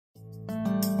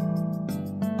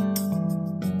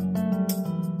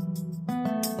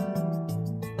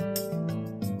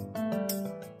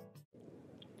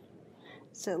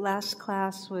So last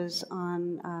class was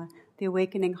on the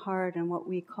awakening heart and what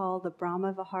we call the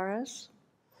Brahma Viharas.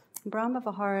 Brahma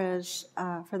Viharas,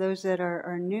 for those that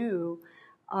are new,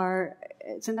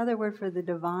 it's another word for the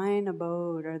divine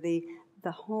abode or the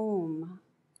home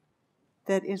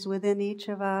that is within each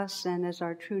of us and is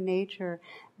our true nature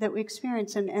that we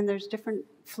experience. And there's different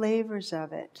flavors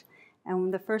of it.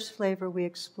 And the first flavor we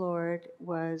explored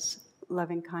was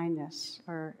loving kindness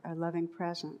or a loving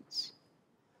presence.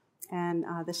 And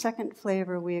the second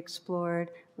flavor we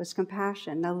explored was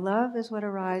compassion. Now, love is what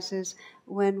arises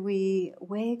when we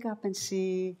wake up and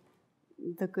see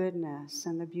the goodness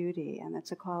and the beauty, and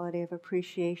it's a quality of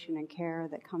appreciation and care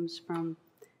that comes from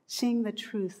seeing the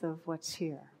truth of what's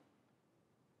here.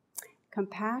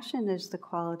 Compassion is the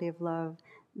quality of love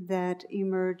that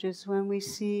emerges when we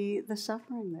see the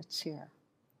suffering that's here,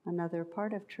 another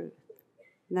part of truth,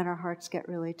 and then our hearts get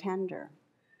really tender.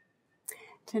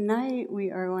 Tonight we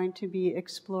are going to be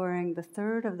exploring the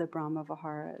third of the Brahma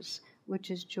Viharas, which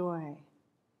is joy.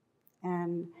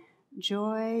 And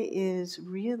joy is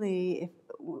really,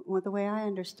 the way I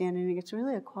understand it, it's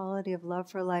really a quality of love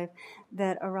for life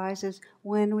that arises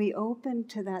when we open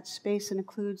to that space and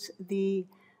includes the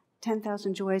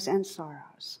 10,000 joys and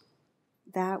sorrows.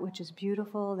 That which is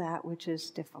beautiful, that which is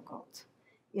difficult.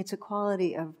 It's a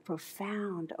quality of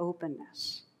profound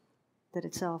openness that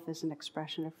itself is an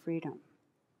expression of freedom.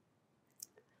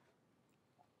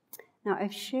 Now,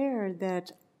 I've shared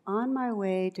that on my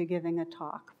way to giving a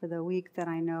talk, for the week that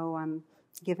I know I'm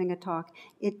giving a talk,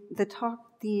 the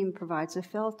talk theme provides a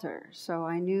filter. So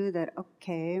I knew that,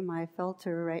 okay, my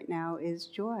filter right now is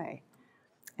joy.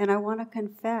 And I want to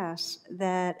confess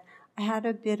that I had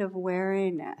a bit of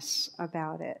wariness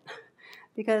about it.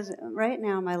 Because right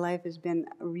now my life has been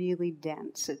really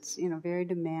dense. It's, very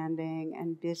demanding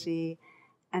and busy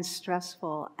and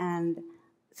stressful. And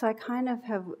so I kind of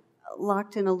have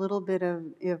locked in a little bit of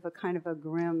a kind of a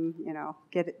grim,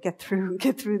 get through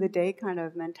the day kind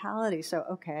of mentality. So,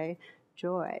 okay,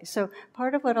 joy. So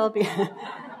part of what I'll be,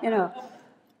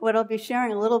 what I'll be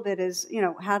sharing a little bit is,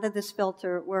 how did this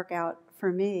filter work out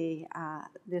for me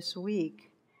this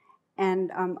week? And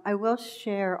I will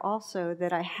share also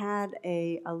that I had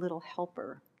a little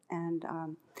helper. And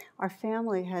our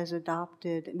family has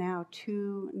adopted now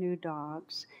 2 new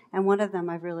dogs. And one of them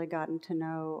I've really gotten to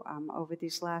know over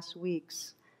these last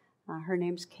weeks. Her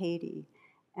name's Katie.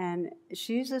 And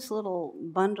she's this little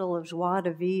bundle of joie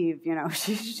de vivre,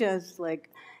 She's just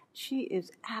she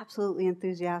is absolutely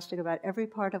enthusiastic about every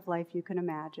part of life you can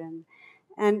imagine.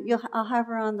 And I'll have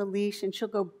her on the leash, and she'll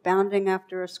go bounding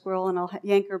after a squirrel, and I'll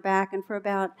yank her back. And for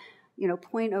about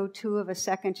 0.02 of a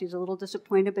second, she's a little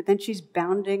disappointed, but then she's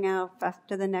bounding out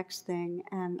after the next thing,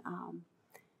 and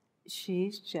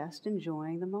she's just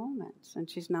enjoying the moments, and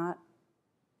she's not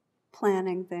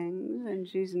planning things, and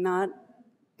she's not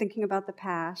thinking about the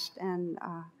past, and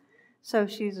so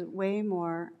she's way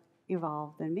more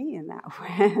evolved than me in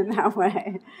that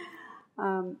way.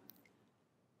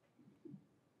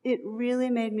 It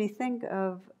really made me think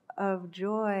of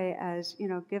joy as,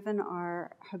 given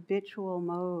our habitual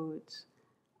modes,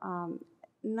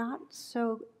 not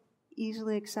so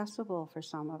easily accessible for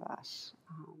some of us.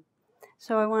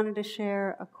 So I wanted to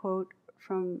share a quote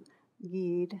from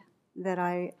Gide that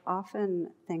I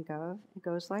often think of. It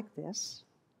goes like this: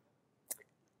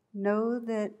 "Know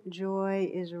that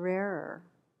joy is rarer,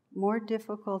 more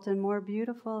difficult and more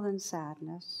beautiful than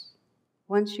sadness.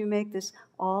 Once you make this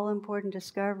all-important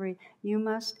discovery, you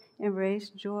must embrace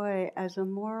joy as a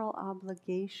moral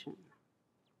obligation."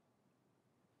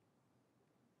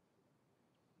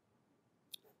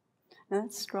 Now,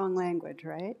 that's strong language,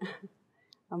 right?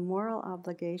 A moral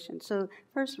obligation. So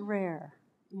first, rare,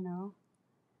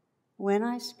 When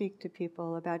I speak to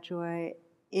people about joy,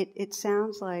 it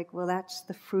sounds like, well, that's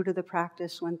the fruit of the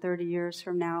practice when 30 years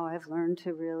from now I've learned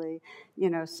to really,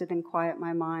 sit and quiet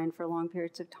my mind for long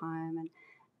periods of time.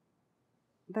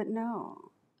 But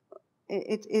no,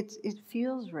 it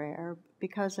feels rare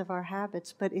because of our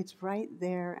habits, but it's right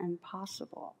there and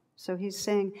possible. So he's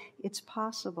saying it's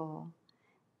possible,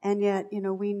 and yet,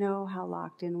 we know how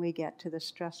locked in we get to the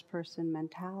stressed person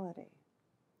mentality.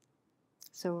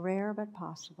 So rare but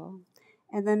possible.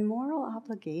 And then moral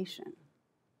obligation.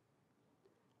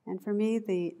 And for me,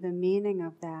 the meaning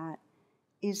of that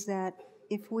is that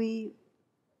if we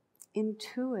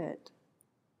intuit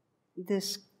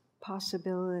this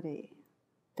possibility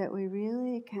that we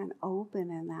really can open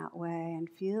in that way and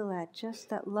feel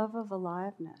that love of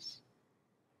aliveness,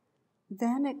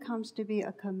 then it comes to be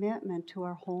a commitment to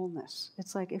our wholeness.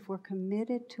 It's like if we're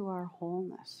committed to our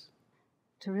wholeness,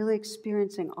 to really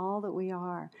experiencing all that we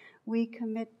are, we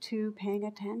commit to paying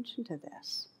attention to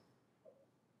this.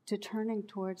 to turning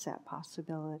towards that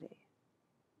possibility.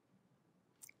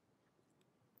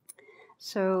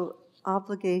 So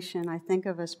obligation, I think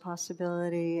of as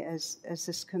possibility, as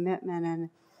this commitment, and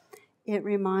it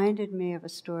reminded me of a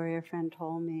story a friend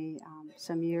told me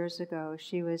some years ago.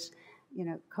 She was,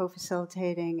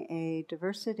 co-facilitating a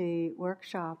diversity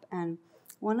workshop, and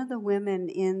one of the women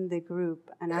in the group,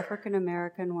 an African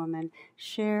American woman,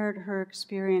 shared her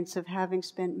experience of having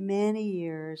spent many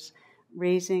years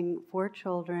raising 4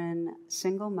 children,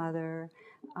 single mother.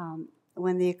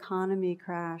 When the economy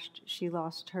crashed, she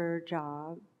lost her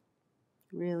job.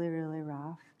 Really, really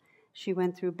rough. She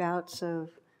went through bouts of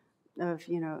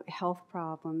health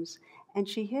problems, and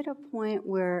she hit a point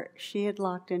where she had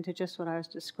locked into just what I was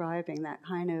describing, that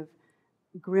kind of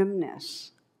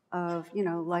grimness of,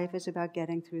 life is about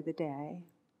getting through the day.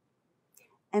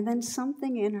 And then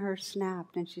something in her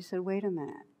snapped, and she said, wait a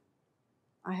minute,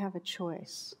 I have a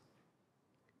choice.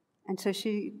 And so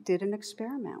she did an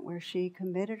experiment where she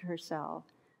committed herself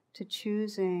to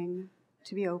choosing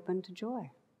to be open to joy,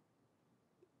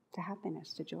 to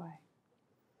happiness, to joy.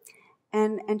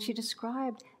 And she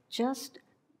described just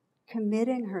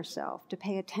committing herself to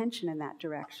pay attention in that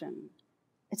direction.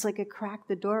 It's like it cracked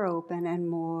the door open and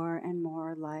more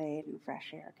light and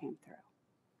fresh air came through.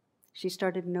 She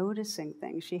started noticing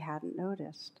things she hadn't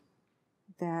noticed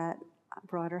that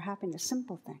brought her happiness,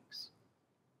 simple things.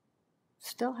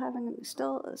 Still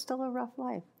a rough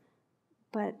life,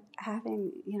 but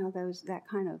having, that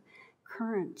kind of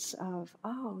currents of,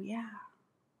 oh yeah,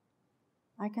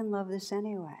 I can love this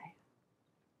anyway.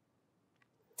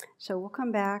 So we'll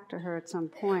come back to her at some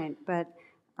point, but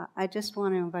I just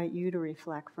want to invite you to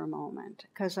reflect for a moment,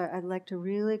 because I'd like to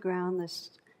really ground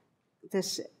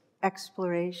this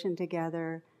exploration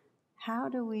together. How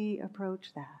do we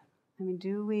approach that? I mean,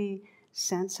 do we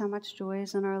sense how much joy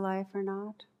is in our life or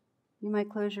not? You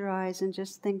might close your eyes and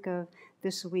just think of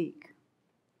this week.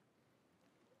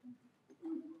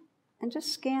 And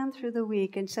just scan through the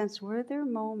week and sense, were there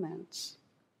moments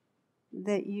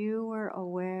that you were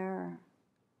aware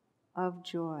of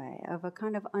joy, of a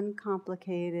kind of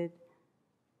uncomplicated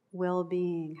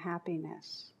well-being,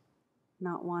 happiness,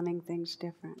 not wanting things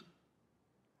different,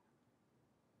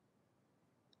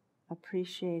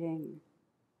 appreciating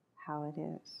how it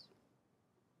is?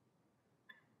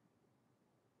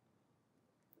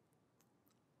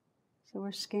 So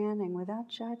we're scanning without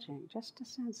judging, just to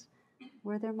sense,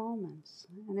 were there moments?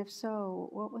 And if so,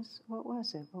 what was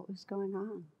it? What was going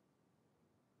on?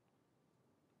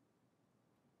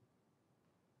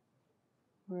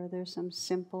 Were there some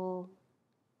simple,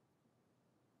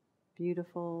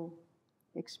 beautiful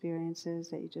experiences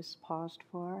that you just paused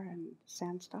for and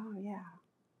sensed, oh yeah,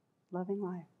 loving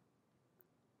life?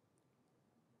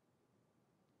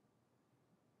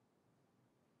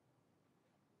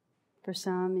 For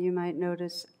some, you might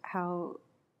notice how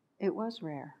it was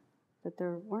rare, that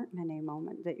there weren't many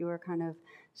moments, that you were kind of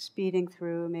speeding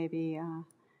through, maybe, on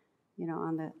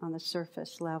the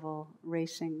surface level,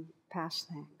 racing past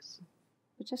things.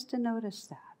 But just to notice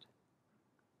that.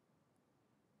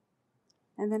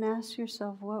 And then ask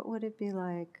yourself, what would it be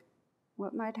like?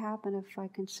 What might happen if I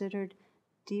considered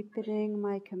deepening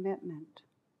my commitment?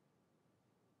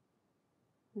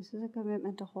 This is a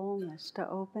commitment to wholeness, to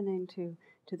opening to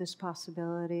this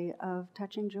possibility of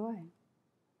touching joy,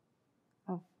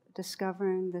 of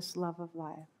discovering this love of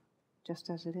life, just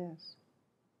as it is.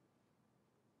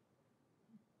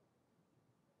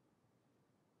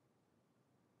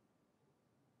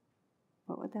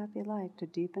 What would that be like, to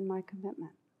deepen my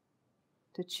commitment,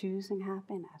 to choosing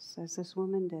happiness, as this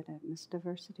woman did it in this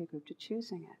diversity group, to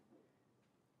choosing it,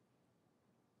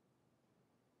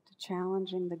 to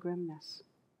challenging the grimness?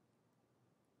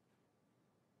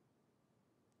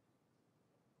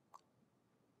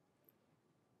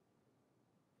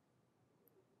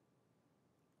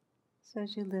 So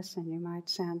as you listen, you might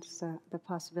sense the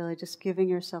possibility, just giving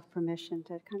yourself permission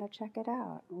to kind of check it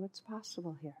out. What's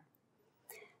possible here?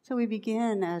 So we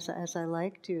begin, as I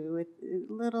like to, with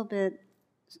a little bit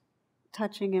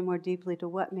touching in more deeply to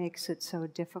what makes it so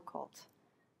difficult.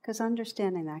 Because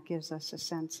understanding that gives us a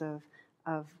sense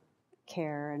of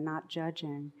care and not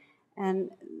judging. And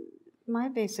my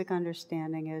basic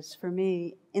understanding is, for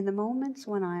me, in the moments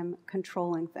when I'm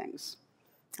controlling things,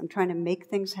 I'm trying to make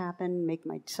things happen, make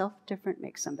myself different,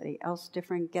 make somebody else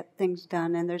different, get things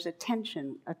done, and there's a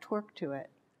tension, a torque to it.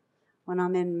 When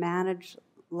I'm in managed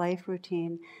life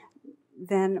routine,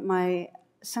 then my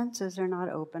senses are not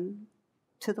open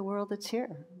to the world that's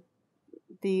here.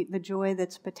 The joy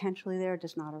that's potentially there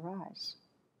does not arise.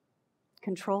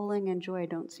 Controlling and joy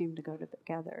don't seem to go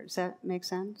together. Does that make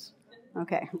sense?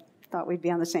 Okay, thought we'd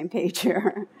be on the same page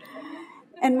here.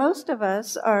 And most of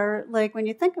us are, like, when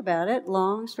you think about it,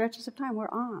 long stretches of time, we're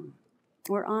on.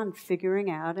 We're on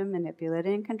figuring out and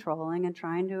manipulating and controlling and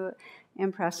trying to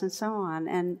impress and so on.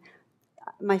 And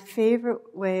my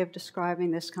favorite way of describing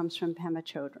this comes from Pema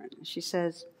Chodron. She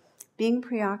says, being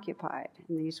preoccupied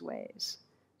in these ways,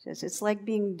 she says, it's like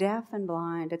being deaf and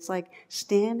blind. It's like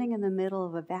standing in the middle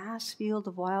of a vast field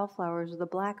of wildflowers with a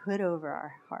black hood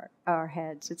over our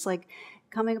heads. It's like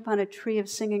coming upon a tree of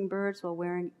singing birds while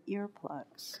wearing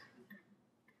earplugs.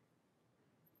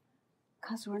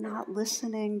 Because we're not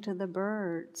listening to the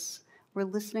birds. We're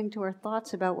listening to our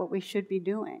thoughts about what we should be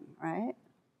doing, right?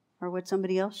 Or what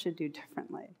somebody else should do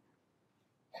differently.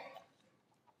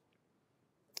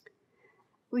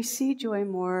 We see joy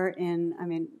more in,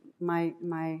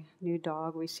 my new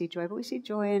dog, we see joy, but we see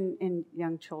joy in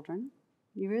young children.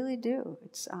 You really do.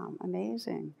 It's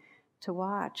amazing to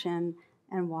watch. And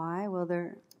why? Well,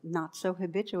 they're not so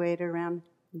habituated around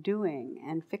doing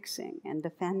and fixing and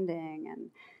defending,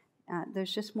 and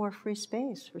there's just more free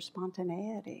space for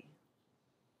spontaneity.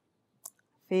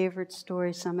 Favorite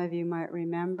story some of you might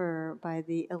remember by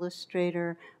the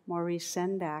illustrator Maurice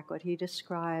Sendak. What he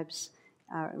describes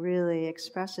really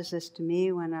expresses this to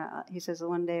me when he says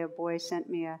one day a boy sent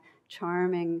me a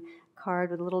charming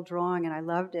card with a little drawing and I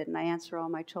loved it and I answer all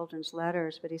my children's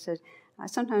letters, but he said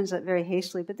sometimes very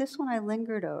hastily, but this one I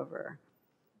lingered over.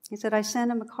 He said, I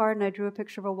sent him a card and I drew a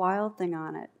picture of a wild thing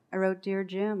on it. I wrote, Dear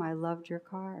Jim, I loved your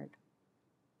card.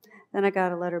 Then I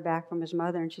got a letter back from his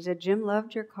mother, and she said, Jim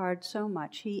loved your card so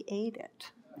much, he ate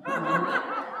it.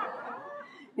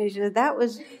 And she said, that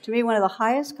was, to me, one of the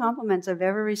highest compliments I've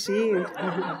ever received.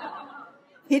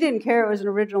 He didn't care it was an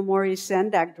original Maurice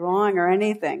Sendak drawing or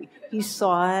anything. He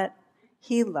saw it,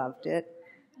 he loved it,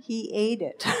 he ate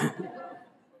it.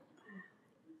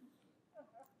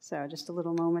 So just a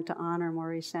little moment to honor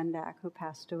Maurice Sendak, who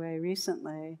passed away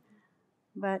recently.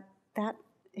 But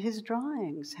his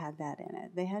drawings had that in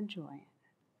it. They had joy in it.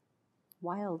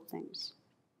 Wild things.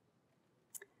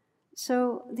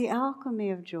 So the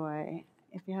alchemy of joy,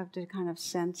 if you have to kind of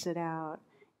sense it out,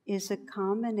 is a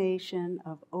combination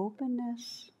of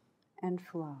openness and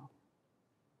flow.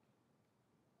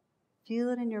 Feel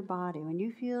it in your body. When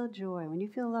you feel joy, when you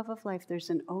feel love of life, there's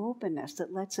an openness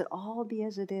that lets it all be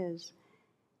as it is.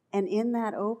 And in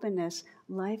that openness,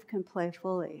 life can play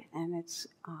fully. And its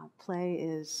play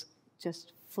is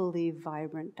just fully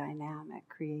vibrant, dynamic,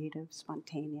 creative,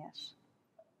 spontaneous.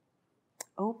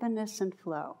 Openness and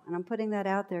flow. And I'm putting that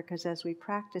out there because as we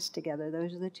practice together,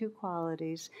 those are the two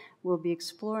qualities we'll be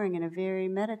exploring in a very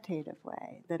meditative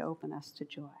way that open us to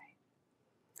joy.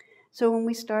 So when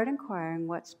we start inquiring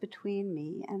what's between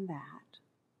me and that,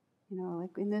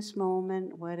 like in this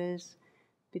moment, what is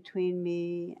between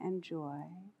me and joy?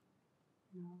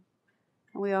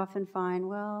 And we often find,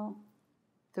 well,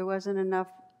 there wasn't enough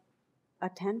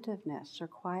attentiveness or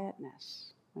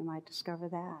quietness. We might discover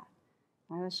that.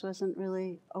 I just wasn't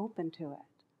really open to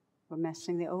it. We're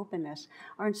missing the openness.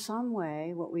 Or in some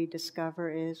way, what we discover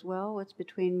is, well, what's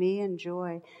between me and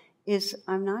joy is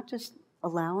I'm not just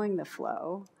allowing the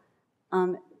flow,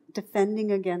 I'm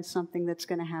defending against something that's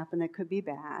going to happen that could be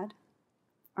bad,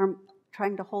 or I'm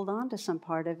trying to hold on to some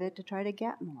part of it to try to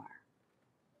get more.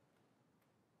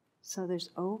 So there's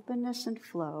openness and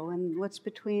flow, and what's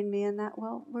between me and that?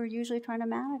 Well, we're usually trying to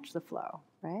manage the flow,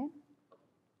 right?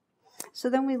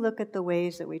 So then we look at the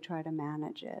ways that we try to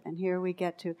manage it. And here we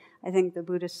get to, I think the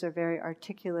Buddhists are very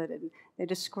articulate, and they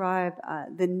describe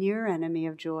the near enemy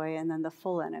of joy and then the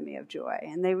full enemy of joy.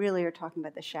 And they really are talking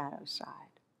about the shadow side.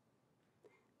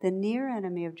 The near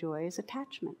enemy of joy is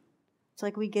attachment. It's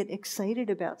like we get excited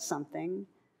about something,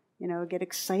 get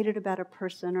excited about a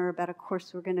person or about a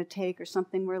course we're going to take or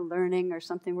something we're learning or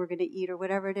something we're going to eat or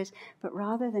whatever it is. But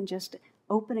rather than just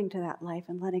opening to that life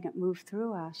and letting it move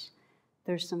through us,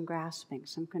 there's some grasping,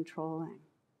 some controlling.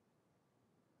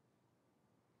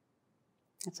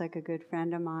 It's like a good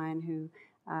friend of mine who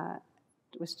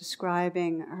was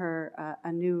describing her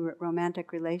a new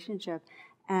romantic relationship,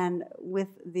 and with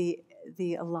the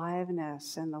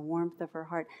aliveness and the warmth of her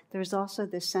heart, there's also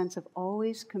this sense of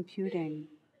always computing,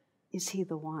 is he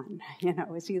the one?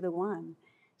 Is he the one?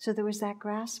 So there was that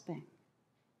grasping.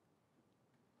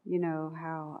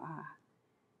 How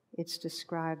it's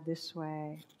described this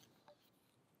way.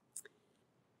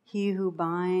 He who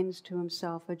binds to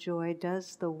himself a joy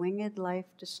does the winged life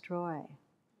destroy.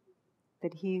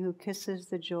 But he who kisses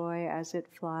the joy as it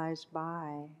flies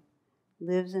by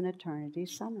lives in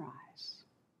eternity's sunrise.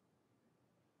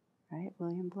 Right?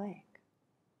 William Blake.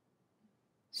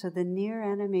 So the near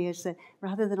enemy is that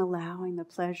rather than allowing the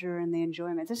pleasure and the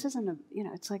enjoyment, this isn't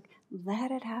it's like,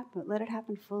 let it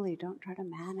happen fully. Don't try to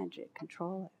manage it,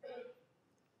 control it.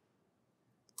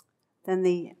 Then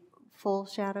the full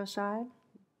shadow side,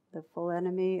 the full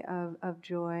enemy of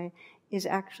joy, is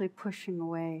actually pushing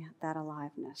away that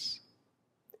aliveness.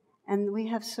 And we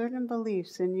have certain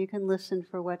beliefs, and you can listen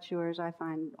for what's yours. I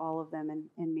find all of them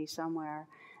in me somewhere,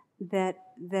 that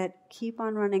keep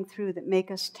on running through, that make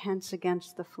us tense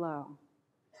against the flow.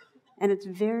 And it's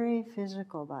very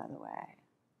physical, by the way.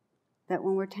 That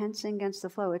when we're tensing against the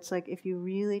flow, it's like if you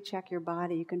really check your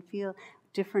body, you can feel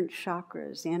different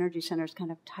chakras, the energy centers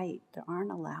kind of tight. They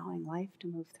aren't allowing life to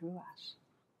move through us.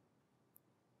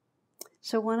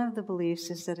 So one of the beliefs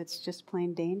is that it's just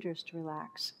plain dangerous to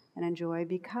relax and enjoy,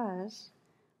 because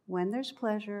when there's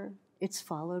pleasure, it's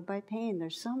followed by pain.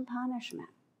 There's some punishment.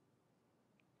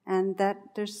 And that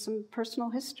there's some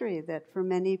personal history that for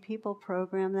many people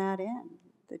program that in.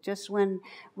 That just when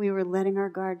we were letting our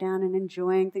guard down and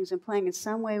enjoying things and playing, in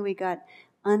some way we got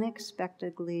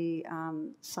unexpectedly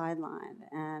sidelined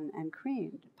and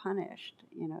creamed, punished,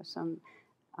 some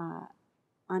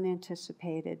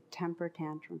unanticipated temper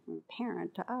tantrum from a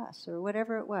parent to us or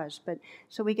whatever it was. But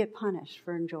so we get punished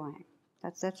for enjoying.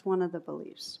 That's one of the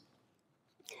beliefs.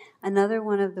 Another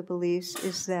one of the beliefs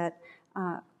is that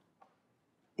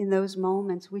in those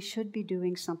moments we should be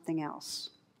doing something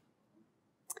else.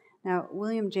 Now,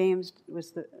 William James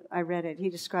I read it, he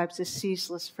describes this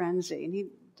ceaseless frenzy, and he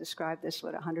described this,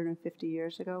 150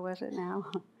 years ago was it now?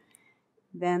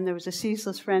 Then there was a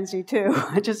ceaseless frenzy too,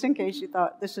 just in case you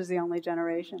thought this was the only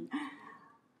generation.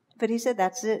 But he said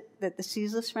that's it, that the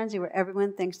ceaseless frenzy where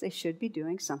everyone thinks they should be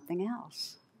doing something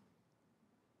else.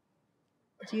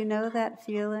 Do you know that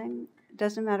feeling? It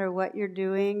doesn't matter what you're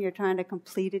doing, you're trying to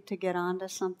complete it to get on to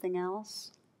something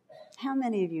else. How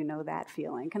many of you know that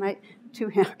feeling?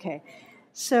 Okay.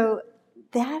 So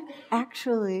that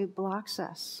actually blocks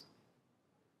us.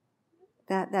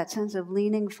 That sense of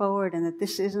leaning forward and that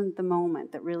this isn't the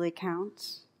moment that really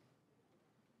counts.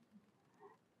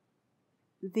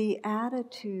 The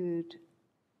attitude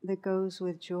that goes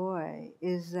with joy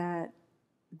is that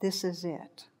this is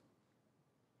it.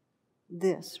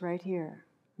 This right here.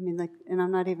 I mean, and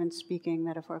I'm not even speaking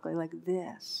metaphorically, like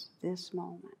this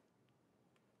moment.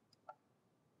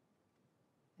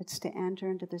 It's to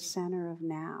enter into the center of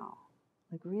now.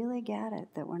 Like really get it,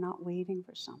 that we're not waiting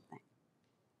for something.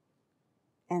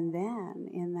 And then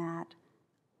in that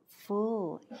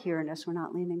full here-ness, we're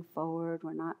not leaning forward,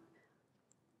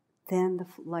 then the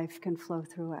life can flow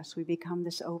through us. We become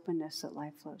this openness that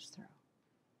life flows through.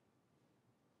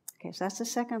 Okay, so that's the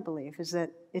second belief, is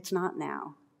that it's not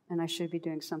now, and I should be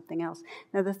doing something else.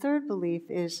 Now the third belief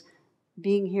is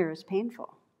being here is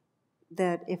painful.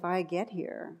 That if I get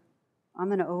here, I'm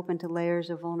going to open to layers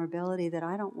of vulnerability that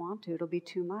I don't want to. It'll be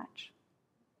too much.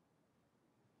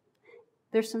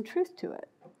 There's some truth to it.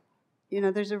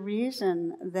 There's a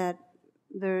reason that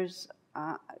there's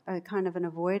a kind of an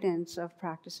avoidance of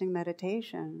practicing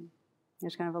meditation.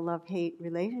 There's kind of a love-hate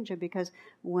relationship, because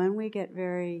when we get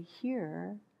very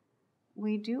here,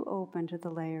 we do open to the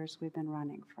layers we've been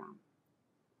running from.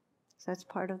 So that's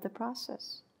part of the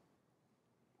process.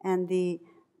 And the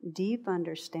deep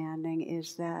understanding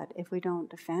is that if we don't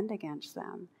defend against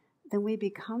them, then we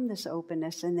become this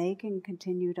openness and they can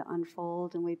continue to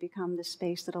unfold, and we become the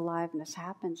space that aliveness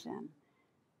happens in.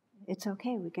 It's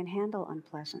okay, we can handle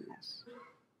unpleasantness.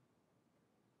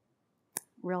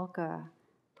 Rilke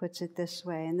puts it this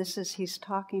way, and he's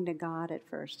talking to God at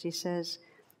first. He says,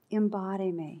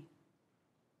 embody me.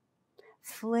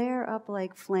 Flare up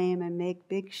like flame and make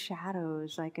big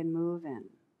shadows I can move in.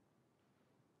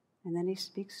 And then he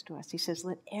speaks to us. He says,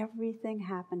 let everything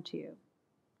happen to you,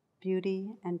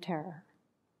 beauty and terror.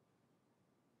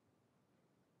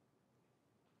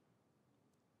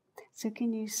 So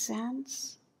can you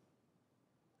sense?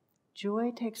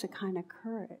 Joy takes a kind of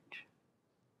courage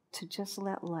to just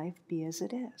let life be as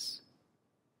it is.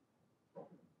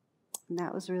 And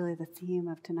that was really the theme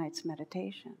of tonight's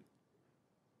meditation.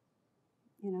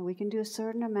 We can do a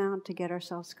certain amount to get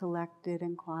ourselves collected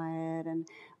and quiet, and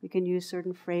we can use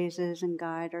certain phrases and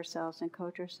guide ourselves and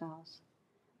coach ourselves.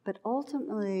 But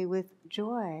ultimately, with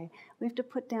joy, we have to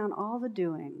put down all the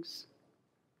doings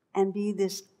and be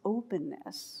this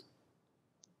openness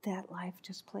that life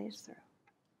just plays through.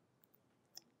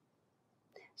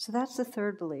 So that's the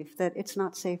third belief, that it's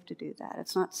not safe to do that.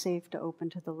 It's not safe to open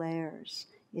to the layers.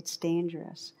 It's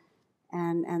dangerous.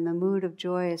 And the mood of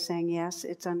joy is saying, yes,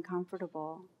 it's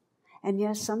uncomfortable. And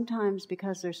yes, sometimes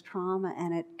because there's trauma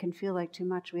and it can feel like too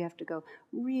much, we have to go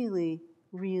really,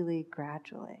 really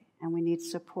gradually. And we need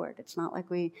support. It's not like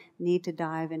we need to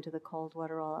dive into the cold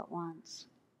water all at once.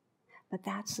 But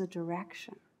that's the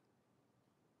direction.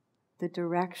 The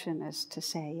direction is to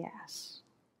say yes.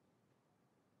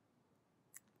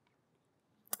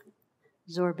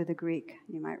 Zorba the Greek,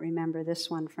 you might remember this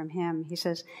one from him. He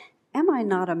says, "Am I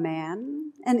not a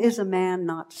man? And is a man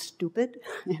not stupid?"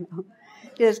 He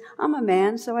says, "I'm a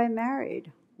man, so I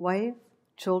married. Wife,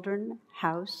 children,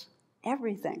 house,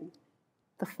 everything.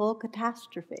 The full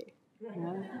catastrophe."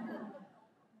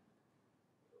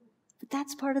 But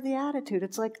that's part of the attitude.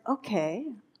 It's like,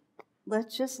 okay,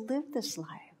 let's just live this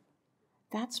life.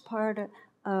 That's part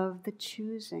of the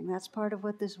choosing. That's part of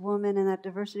what this woman in that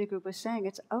diversity group was saying.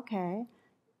 It's okay,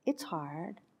 it's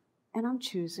hard, and I'm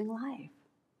choosing life.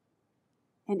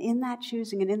 And in that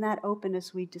choosing and in that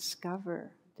openness, we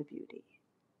discover the beauty.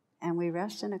 And we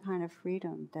rest in a kind of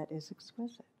freedom that is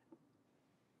exquisite.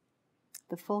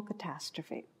 The full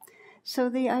catastrophe. So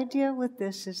the idea with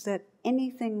this is that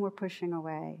anything we're pushing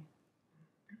away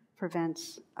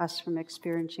prevents us from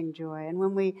experiencing joy. And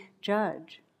when we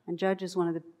judge, and judge is one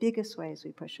of the biggest ways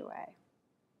we push away,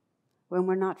 when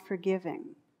we're not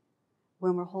forgiving,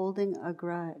 when we're holding a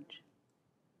grudge,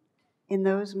 in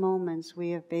those moments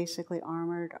we have basically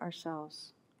armored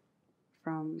ourselves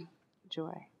from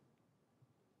joy.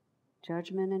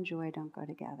 Judgment and joy don't go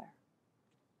together.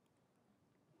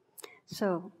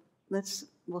 So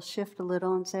we'll shift a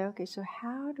little and say, okay, so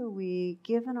how do we,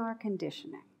 given our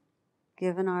conditioning,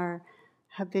 given our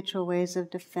habitual ways of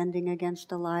defending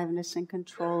against aliveness and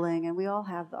controlling, and we all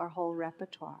have our whole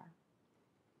repertoire,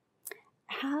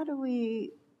 how do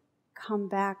we come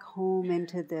back home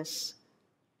into this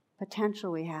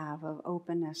potential we have of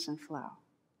openness and flow,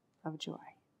 of joy?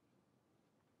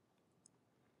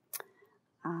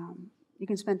 You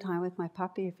can spend time with my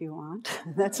puppy if you want.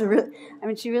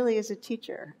 She really is a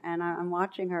teacher, and I'm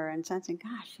watching her and sensing,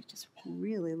 gosh, she just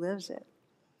really lives it.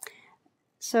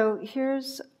 So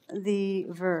here's the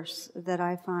verse that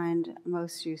I find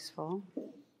most useful.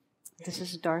 This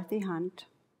is Dorothy Hunt.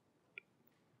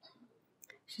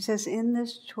 She says, "In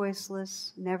this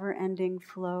choiceless, never-ending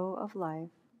flow of life,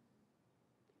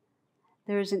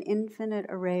 there is an infinite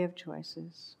array of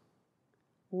choices.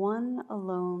 One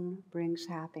alone brings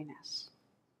happiness.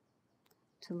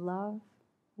 To love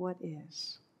what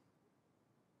is.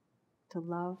 To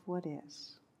love what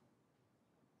is."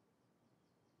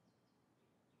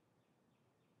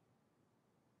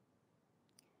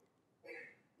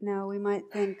 Now we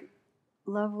might think,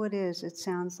 love what is, it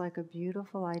sounds like a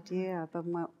beautiful idea, but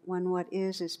when what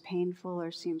is painful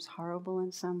or seems horrible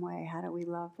in some way, how do we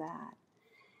love that?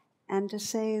 And to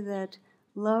say that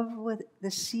love with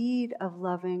the seed of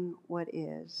loving what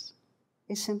is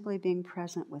simply being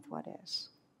present with what is.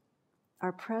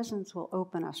 Our presence will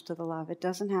open us to the love. It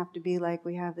doesn't have to be like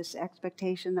we have this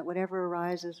expectation that whatever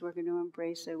arises, we're going to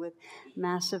embrace it with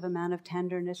massive amount of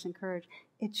tenderness and courage.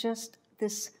 It's just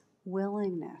this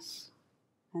willingness,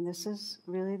 and this is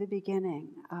really the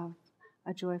beginning of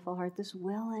a joyful heart, this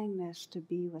willingness to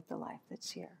be with the life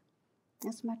that's here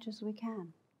as much as we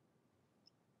can.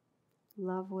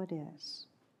 Love what is.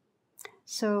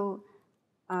 So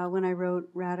when I wrote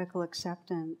Radical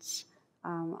Acceptance,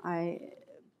 I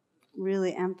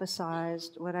really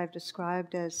emphasized what I've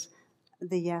described as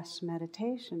the yes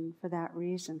meditation for that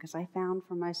reason, because I found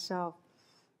for myself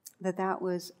that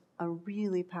was a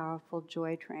really powerful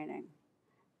joy training.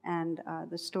 And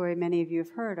the story many of you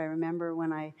have heard, I remember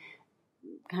when I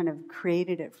kind of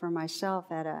created it for myself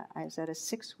I was at a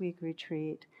 6-week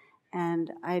retreat,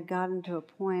 and I had gotten to a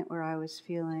point where I was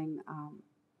feeling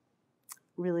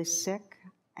really sick,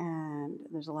 and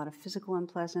there's a lot of physical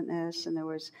unpleasantness, and there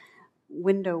was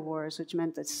window wars, which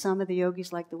meant that some of the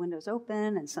yogis liked the windows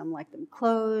open and some liked them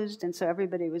closed, and so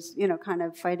everybody was, kind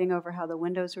of fighting over how the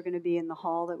windows were going to be in the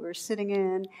hall that we were sitting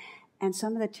in, and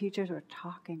some of the teachers were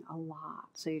talking a lot,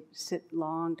 so you sit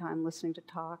long time listening to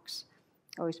talks.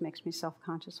 Always makes me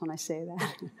self-conscious when I say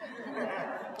that.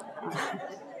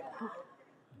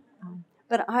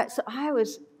 But I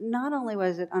was, not only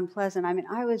was it unpleasant,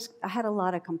 I had a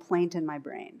lot of complaint in my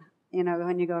brain.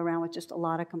 When you go around with just a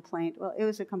lot of complaint, well, it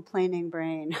was a complaining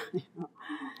brain.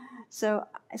 So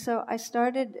I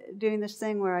started doing this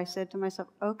thing where I said to myself,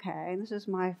 okay, this is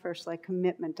my first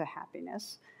commitment to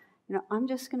happiness. I'm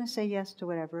just going to say yes to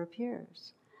whatever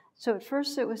appears. So at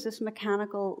first it was this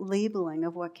mechanical labeling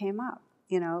of what came up.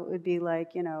 It would be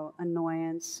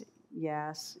annoyance,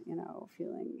 yes,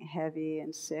 feeling heavy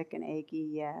and sick and achy,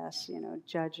 yes,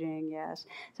 judging, yes.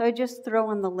 So I just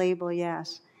throw in the label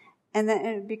yes. And then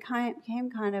it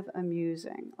became kind of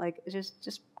amusing,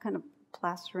 just kind of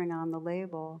plastering on the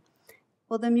label.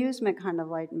 Well, the amusement kind of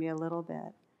lightened me a little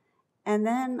bit. And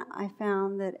then I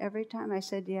found that every time I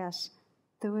said yes,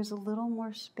 there was a little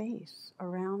more space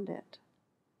around it.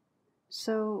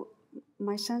 So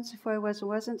my sense of who I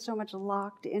wasn't so much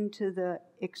locked into the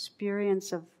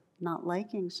experience of not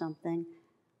liking something,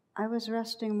 I was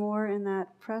resting more in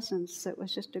that presence that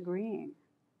was just agreeing.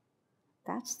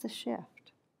 That's the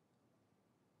shift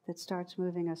that starts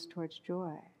moving us towards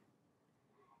joy.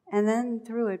 And then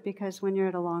through it, because when you're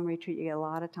at a long retreat, you get a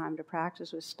lot of time to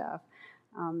practice with stuff.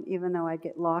 Even though I'd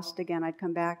get lost again, I'd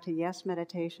come back to yes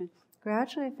meditation.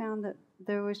 Gradually I found that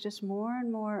there was just more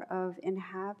and more of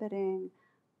inhabiting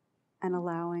and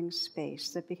allowing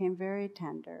space that became very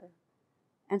tender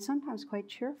and sometimes quite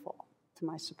cheerful, to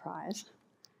my surprise.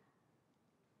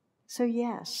 So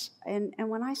yes, and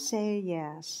when I say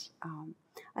yes,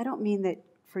 I don't mean that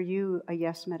for you a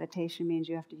yes meditation means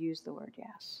you have to use the word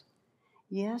yes.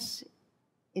 Yes,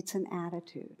 it's an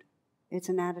attitude. It's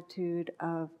an attitude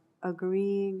of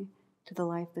agreeing to the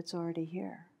life that's already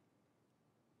here.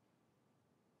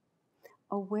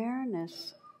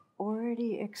 Awareness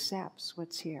already accepts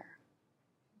what's here.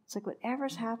 It's like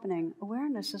whatever's happening,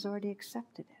 awareness has already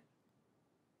accepted it.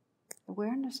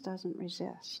 Awareness doesn't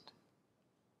resist.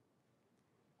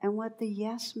 And what the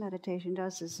yes meditation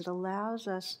does is it allows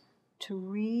us to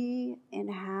re-inhabit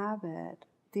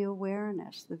the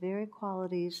awareness, the very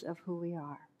qualities of who we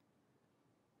are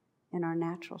in our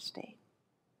natural state.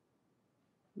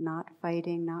 Not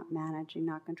fighting, not managing,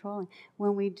 not controlling.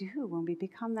 When we do, when we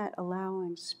become that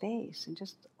allowing space and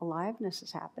just aliveness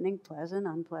is happening, pleasant,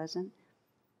 unpleasant,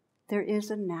 there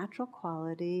is a natural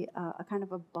quality, a kind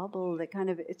of a bubble that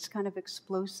it's kind of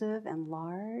explosive and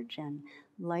large and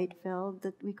light-filled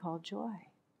that we call joy.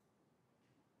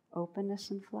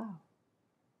 Openness and flow.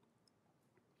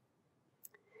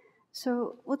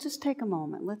 So we'll just take a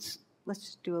moment. Let's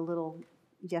just do a little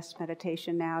yes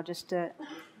meditation now, just to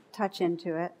touch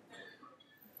into it.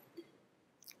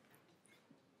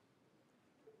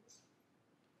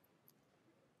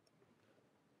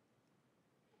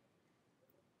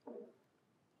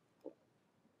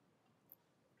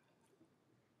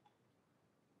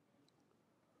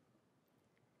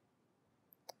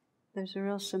 There's a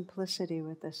real simplicity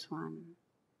with this one.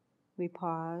 We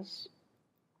pause.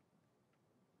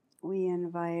 We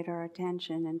invite our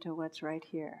attention into what's right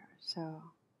here. So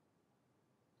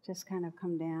just kind of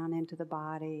come down into the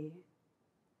body.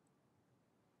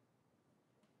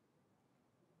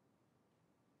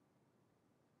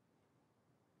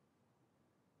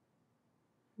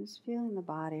 Just feeling the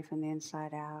body from the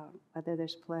inside out, whether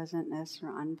there's pleasantness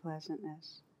or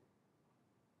unpleasantness.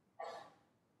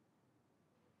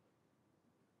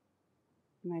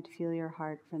 You might feel your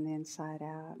heart from the inside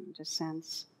out and just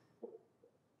sense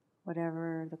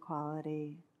whatever the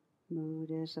quality, mood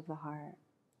is of the heart.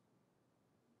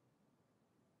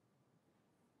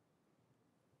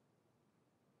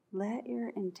 Let your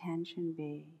intention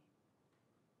be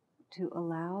to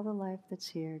allow the life that's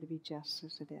here to be just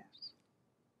as it is.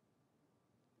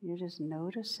 You're just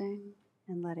noticing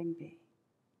and letting be.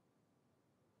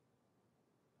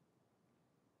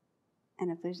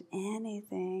 And if there's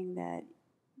anything that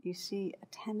you see a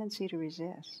tendency to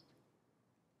resist,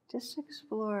 just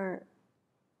explore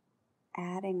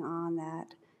adding on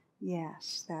that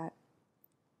yes, that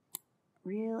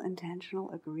real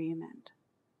intentional agreement,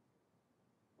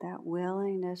 that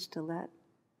willingness to let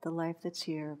the life that's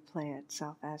here play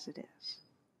itself as it is.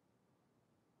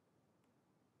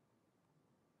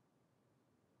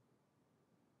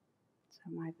 So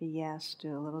it might be yes to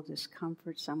a little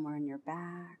discomfort somewhere in your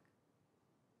back.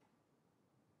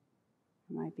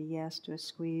 It might be yes to a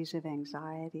squeeze of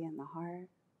anxiety in the heart.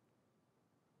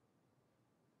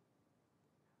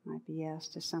 It might be yes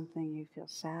to something you feel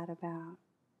sad about.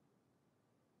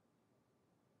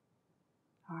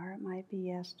 Or it might be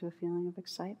yes to a feeling of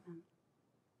excitement.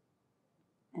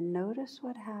 And notice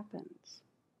what happens.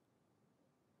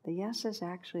 The yes is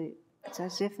actually, it's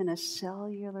as if in a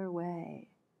cellular way,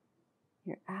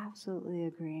 you're absolutely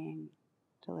agreeing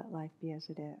to let life be as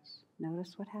it is.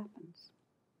 Notice what happens.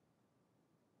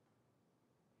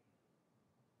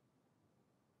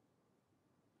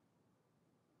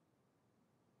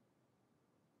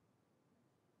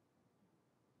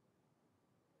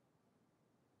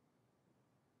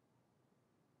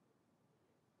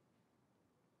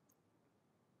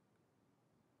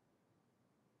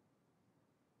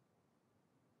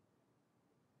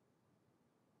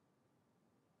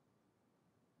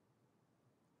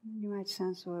 You might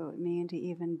sense what it would mean to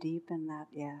even deepen that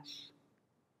yes.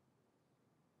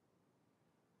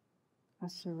 A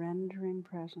surrendering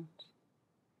presence.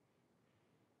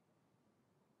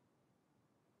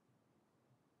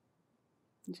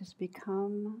 And just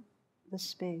become the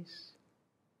space.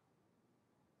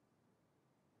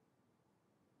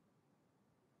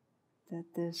 That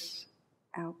this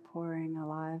outpouring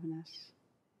aliveness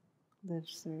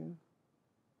lives through.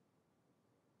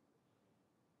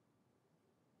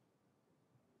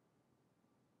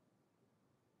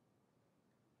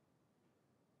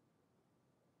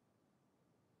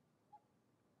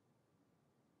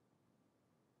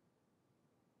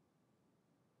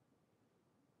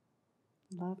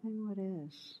 Loving what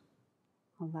is,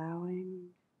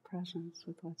 allowing presence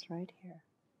with what's right here,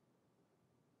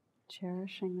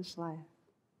 cherishing this life.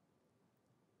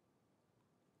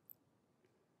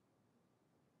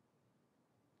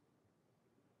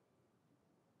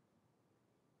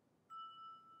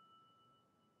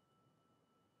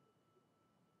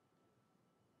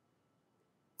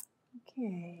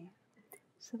 Okay,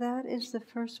 so that is the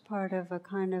first part of a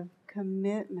kind of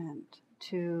commitment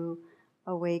to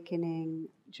awakening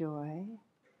joy,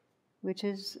 which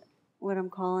is what I'm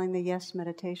calling the yes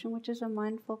meditation, which is a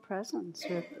mindful presence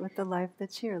with the life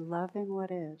that's here, loving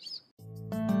what is.